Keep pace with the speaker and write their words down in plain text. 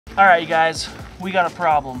All right, you guys, we got a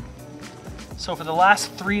problem. So for the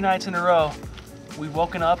last 3 nights in a row, we've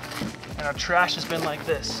woken up and our trash has been like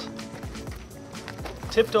this.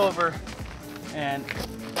 Tipped over, and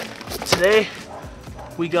today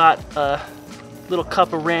we got a little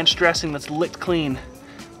cup of ranch dressing that's licked clean.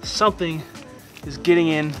 Something is getting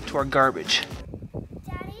into our garbage.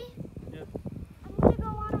 Daddy? Yep. I'm gonna go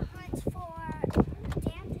on a hunt for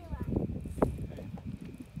dandelions.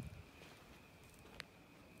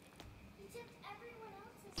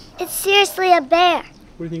 It's seriously a bear.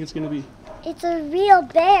 What do you think it's gonna be? It's a real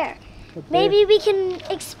bear. A bear? Maybe we can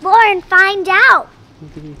explore and find out. You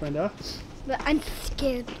think we can find out? But I'm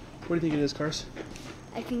scared. What do you think it is, Cars?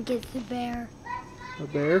 I think it's a bear. A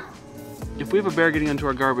bear? If we have a bear getting into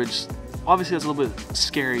our garbage, obviously that's a little bit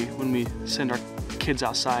scary when we send our kids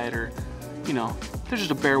outside, or, you know, there's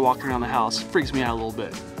just a bear walking around the house. It freaks me out a little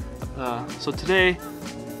bit. So today,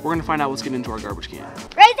 we're gonna find out what's getting into our garbage can.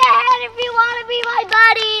 Raise your hand if you want to be my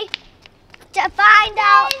buddy to find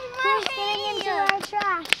out who's getting into our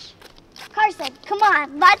trash. Carson, come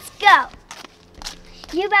on, let's go.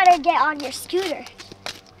 You better get on your scooter.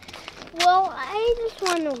 Well, I just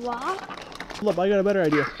want to walk. Look, I got a better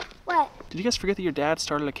idea. What? Did you guys forget that your dad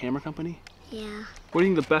started a camera company? Yeah. What do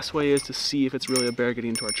you think the best way is to see if it's really a bear getting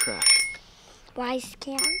into our trash? Wise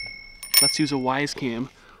cam. Let's use a Wise cam.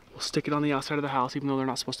 We'll stick it on the outside of the house, even though they're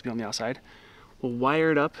not supposed to be on the outside. We'll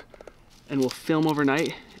wire it up and we'll film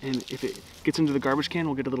overnight. And if it gets into the garbage can,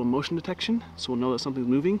 we'll get a little motion detection, so we'll know that something's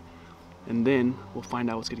moving. And then we'll find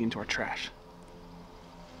out what's getting into our trash.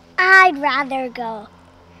 I'd rather go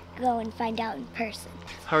and find out in person.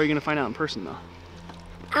 How are you gonna find out in person though?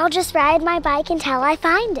 I'll just ride my bike until I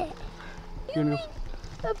find it. You're gonna...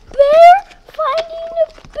 A bear? Finding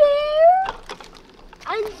a bear?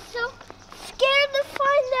 I'm so scared to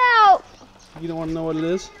find out. You don't wanna know what it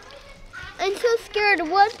is? I'm so scared.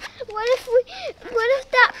 What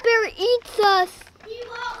if that bear eats us? He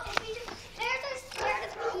won't. Bears are scared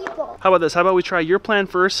of people. How about this? How about we try your plan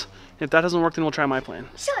first? If that doesn't work, then we'll try my plan.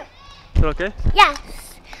 Sure. Is that okay? Yes.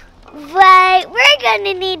 But we're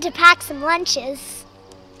gonna need to pack some lunches.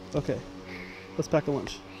 Okay. Let's pack a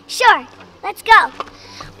lunch. Sure. Let's go.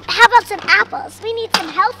 How about some apples? We need some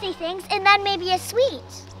healthy things and then maybe a sweet.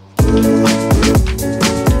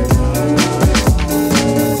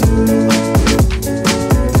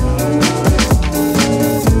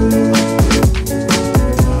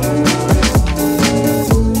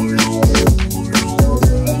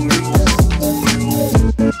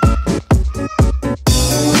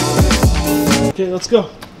 Okay, let's go.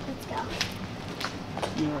 Let's go.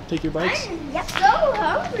 You wanna take your bikes? Yep. So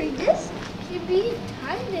hungry. This should be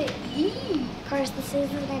time to eat. Of course, this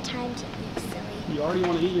isn't our time to eat, silly. You already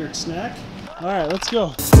wanna eat your snack? All right, let's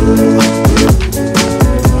go.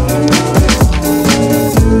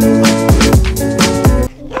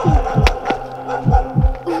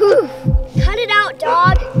 Ooh, cut it out,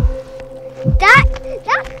 dog. That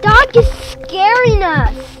dog is scaring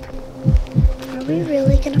us. Are we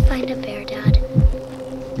really gonna find a bear, Dad?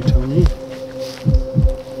 You tell me.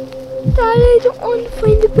 Dad, I don't want to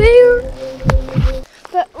find a bear.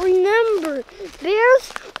 But remember,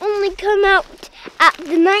 bears only come out at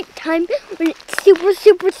the nighttime when it's super,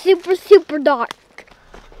 super, super, super dark.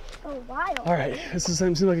 Oh, wild. All right, this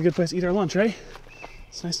seems like a good place to eat our lunch, right?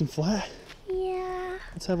 It's nice and flat. Yeah.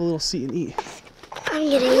 Let's have a little seat and eat. I'm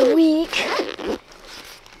getting weak.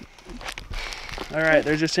 All right,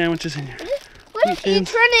 there's your sandwiches in here. What if you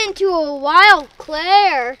turn into a wild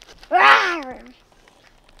Claire? Rawr.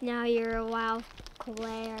 Now you're a wild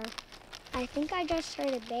Claire. I think I just heard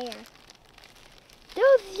a bear. That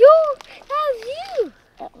was you. That was you.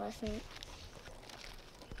 It wasn't.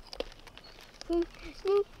 Who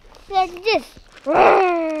said this?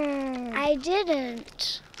 I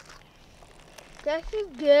didn't. That's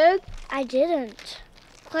good. I didn't.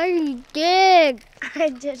 Claire, you did. I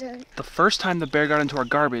didn't. The first time the bear got into our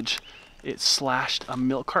garbage, it slashed a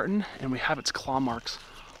milk carton, and we have its claw marks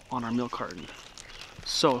on our milk carton.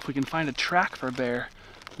 So if we can find a track for a bear,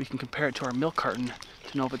 we can compare it to our milk carton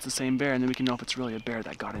to know if it's the same bear, and then we can know if it's really a bear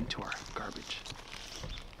that got into our garbage.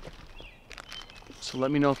 So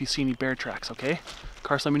let me know if you see any bear tracks, okay?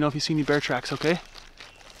 Carson, let me know if you see any bear tracks, okay?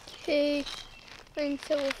 Okay. I'm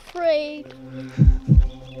so afraid.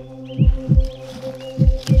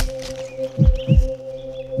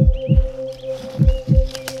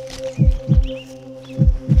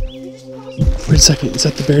 Wait a second, is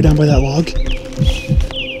that the bear down by that log?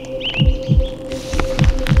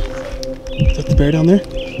 Is that the bear down there?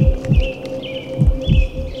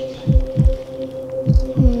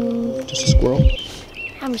 Just a squirrel?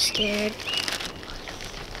 I'm scared.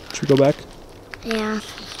 Should we go back? Yeah.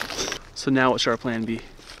 So now what's our plan B?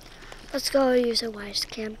 Let's go use a wise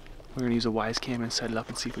cam. We're gonna use a wise cam and set it up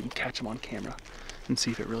and see if we can catch him on camera and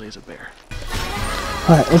see if it really is a bear.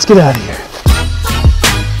 All right, let's get out of here.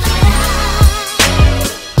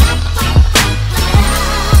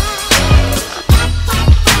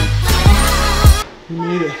 We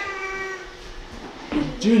made it.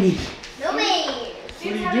 Junie, No way. what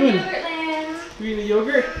are you doing? You eating a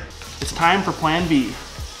yogurt? It's time for Plan B.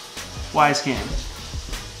 Wise Cam.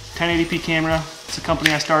 1080p camera. It's a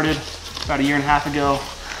company I started about 1.5 years ago.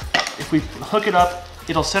 If we hook it up,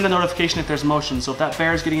 it'll send a notification if there's motion. So if that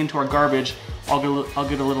bear is getting into our garbage, I'll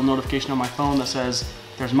get a little notification on my phone that says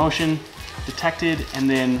there's motion detected, and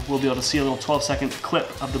then we'll be able to see a little 12-second clip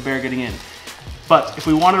of the bear getting in. But if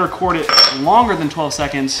we want to record it longer than 12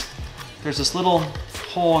 seconds, there's this little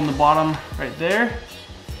hole in the bottom right there.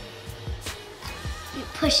 You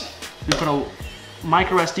push it. We put a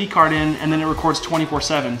micro SD card in, and then it records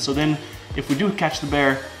 24/7. So then if we do catch the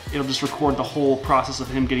bear, it'll just record the whole process of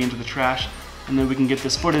him getting into the trash, and then we can get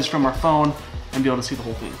this footage from our phone and be able to see the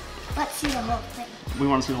whole thing. Let's see the whole thing. We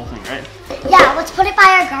want to see the whole thing, right? Yeah, let's put it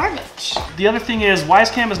by our garbage. The other thing is,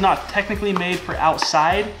 Wisecam is not technically made for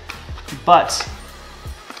outside, but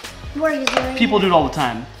We're using it. people do it all the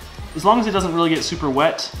time. As long as it doesn't really get super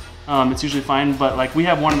wet, it's usually fine. But like we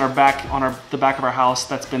have one in our back, on the back of our house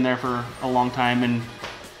that's been there for a long time, and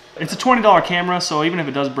it's a $20 camera, so even if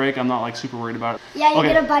it does break, I'm not like super worried about it. Yeah, you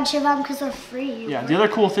Okay. get a bunch of them because they're free. Yeah, the other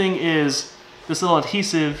cool thing is this little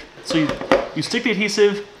adhesive. So you stick the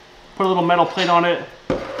adhesive, put a little metal plate on it.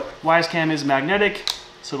 Wisecam is magnetic,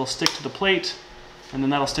 so it'll stick to the plate, and then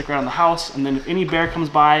that'll stick right on the house, and then if any bear comes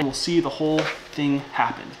by, we'll see the whole thing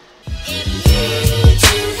happen.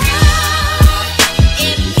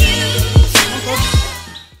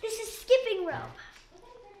 This is skipping rope.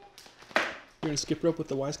 You're gonna skip rope with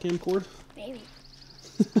the Wisecam cord? Maybe.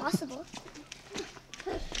 It's possible.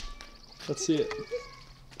 Let's see it.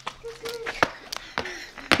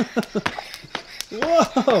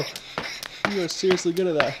 Whoa! You are seriously good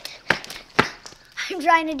at that. I'm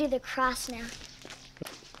trying to do the cross now.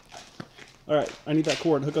 All right, I need that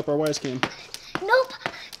cord. Hook up our Wisecam. Nope.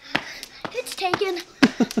 It's taken.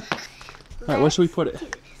 All right, where should we put it?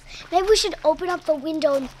 Maybe we should open up the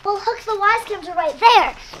window and we'll hook the Wisecam to right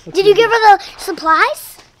there. Did you give her the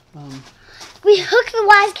supplies? We hooked the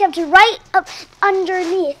Wisecam to right up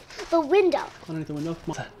underneath the window. Underneath the window.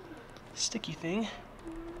 Come on. Sticky thing.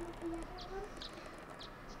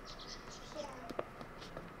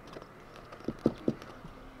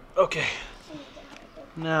 Okay.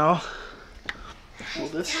 Now,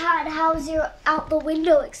 this. Dad, how was your out the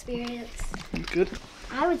window experience? Good.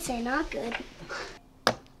 I would say not good.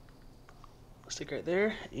 Stick right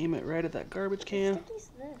there. Aim it right at that garbage can.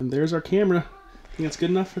 And there's our camera. Think that's good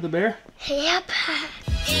enough for the bear? Yep.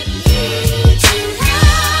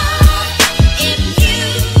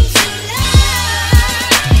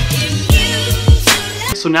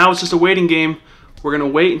 So now it's just a waiting game. We're gonna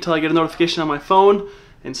wait until I get a notification on my phone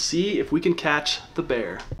and see if we can catch the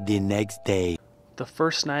bear. The next day. The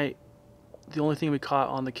first night, the only thing we caught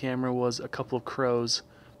on the camera was a couple of crows.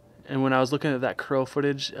 And when I was looking at that crow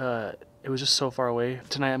footage, it was just so far away.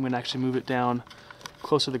 Tonight I'm gonna actually move it down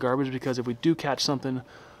closer to the garbage, because if we do catch something,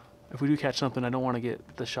 I don't want to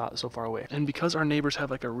get the shot so far away. And because our neighbors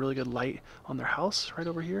have like a really good light on their house right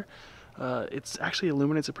over here, it's actually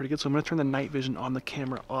illuminates it pretty good. So I'm gonna turn the night vision on the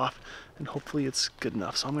camera off, and hopefully it's good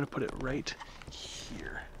enough. So I'm gonna put it right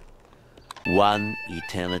here. One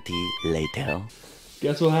eternity later.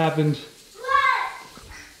 Guess what happened?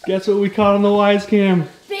 Guess what we caught on the Wisecam?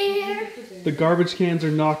 Bear. The garbage cans are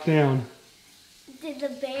knocked down. Did the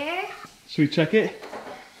bear? Should we check it?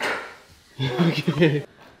 Okay.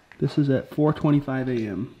 This is at 4:25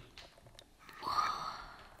 a.m.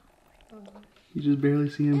 You just barely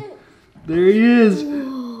see him. There he is.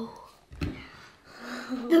 Whoa.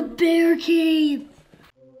 The bear cave.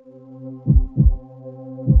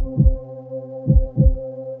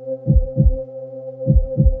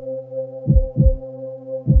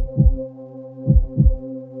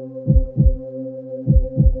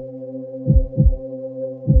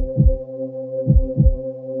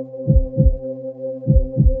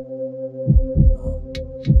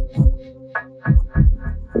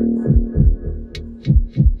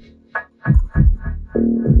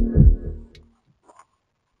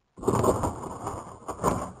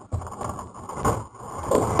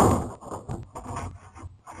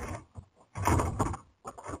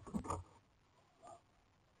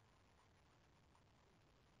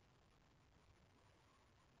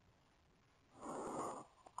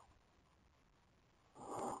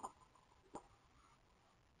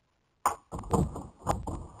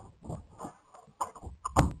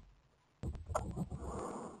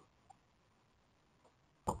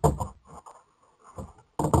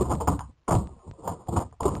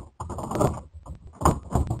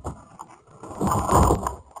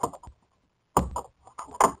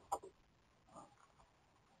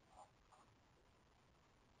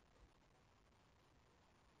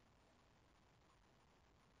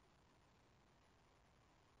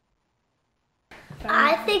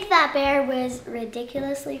 think that bear was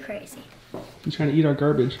ridiculously crazy. He's trying to eat our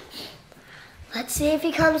garbage. Let's see if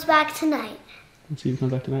he comes back tonight. Let's see if he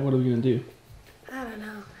comes back tonight. What are we gonna do? I don't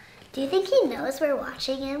know. Do you think he knows we're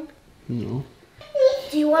watching him? No.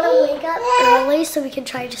 Do you want to wake up early so we can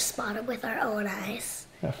try to spot him with our own eyes?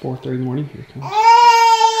 At 4:30 in the morning, here it comes.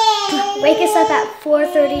 Wake us up at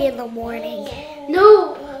 4:30 in the morning.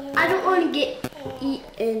 No, I don't want to get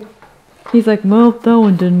eaten. He's like, well, that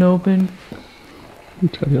one didn't open. You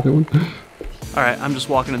try the other one. All right, I'm just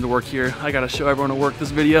walking into work here. I gotta show everyone at work this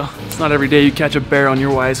video. It's not every day you catch a bear on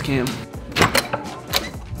your Wise Cam.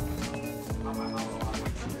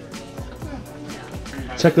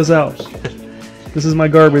 Check this out. This is my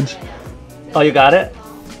garbage. Oh, you got it?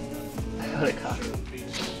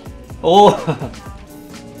 Oh!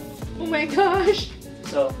 Oh my gosh.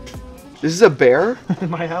 So, This is a bear? In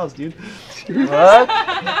my house, dude. what?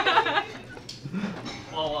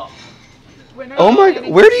 Oh my,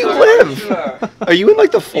 where do you live? Are you in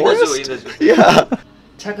like the forest? In the zoo. Yeah.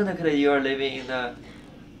 Technically, you are living in a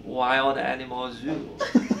wild animal zoo.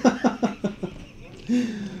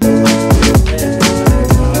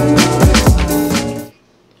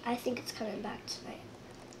 I think it's coming back tonight.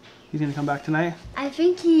 He's gonna come back tonight? I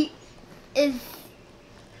think he is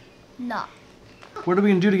not. What are we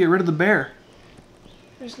gonna do to get rid of the bear?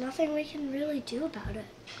 There's nothing we can really do about it.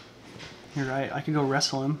 You're right, I could go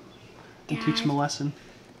wrestle him and teach him a lesson.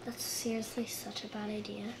 That's seriously such a bad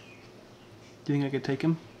idea. Do you think I could take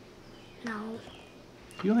him? No.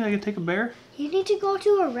 You don't think I could take a bear? You need to go to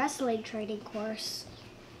a wrestling training course.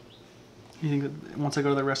 You think that once I go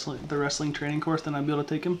to the wrestling training course, then I'll be able to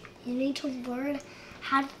take him? You need to learn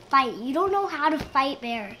how to fight. You don't know how to fight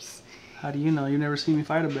bears. How do you know? You've never seen me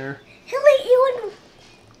fight a bear. He'll eat you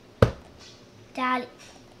and... Dad,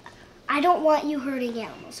 I don't want you hurting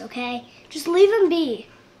animals, okay? Just leave him be.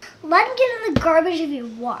 Let him get in the garbage if he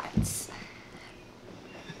wants.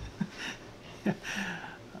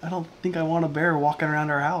 I don't think I want a bear walking around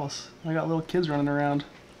our house. I got little kids running around.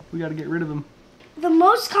 We gotta get rid of them. The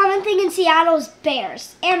most common thing in Seattle is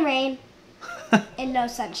bears and rain and no I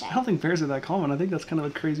sunshine. don't think bears are that common. I think that's kind of a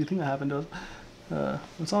crazy thing that happened to us.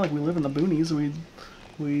 It's not like we live in the boonies.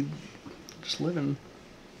 We just live in,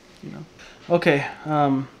 you know. Okay.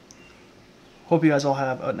 Hope you guys all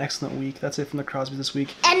have an excellent week. That's it from the Crosbys this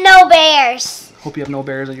week. And no bears. Hope you have no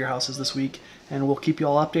bears at your houses this week, and we'll keep you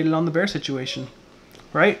all updated on the bear situation.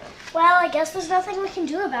 Right? Well, I guess there's nothing we can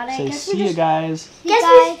do about it. I Say guess see you guys. Guess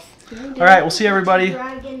we... All right, we'll see everybody.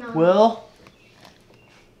 Will.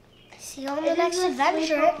 See you on the next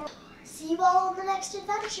adventure. See you all on the next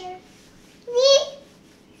adventure.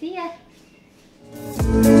 See ya.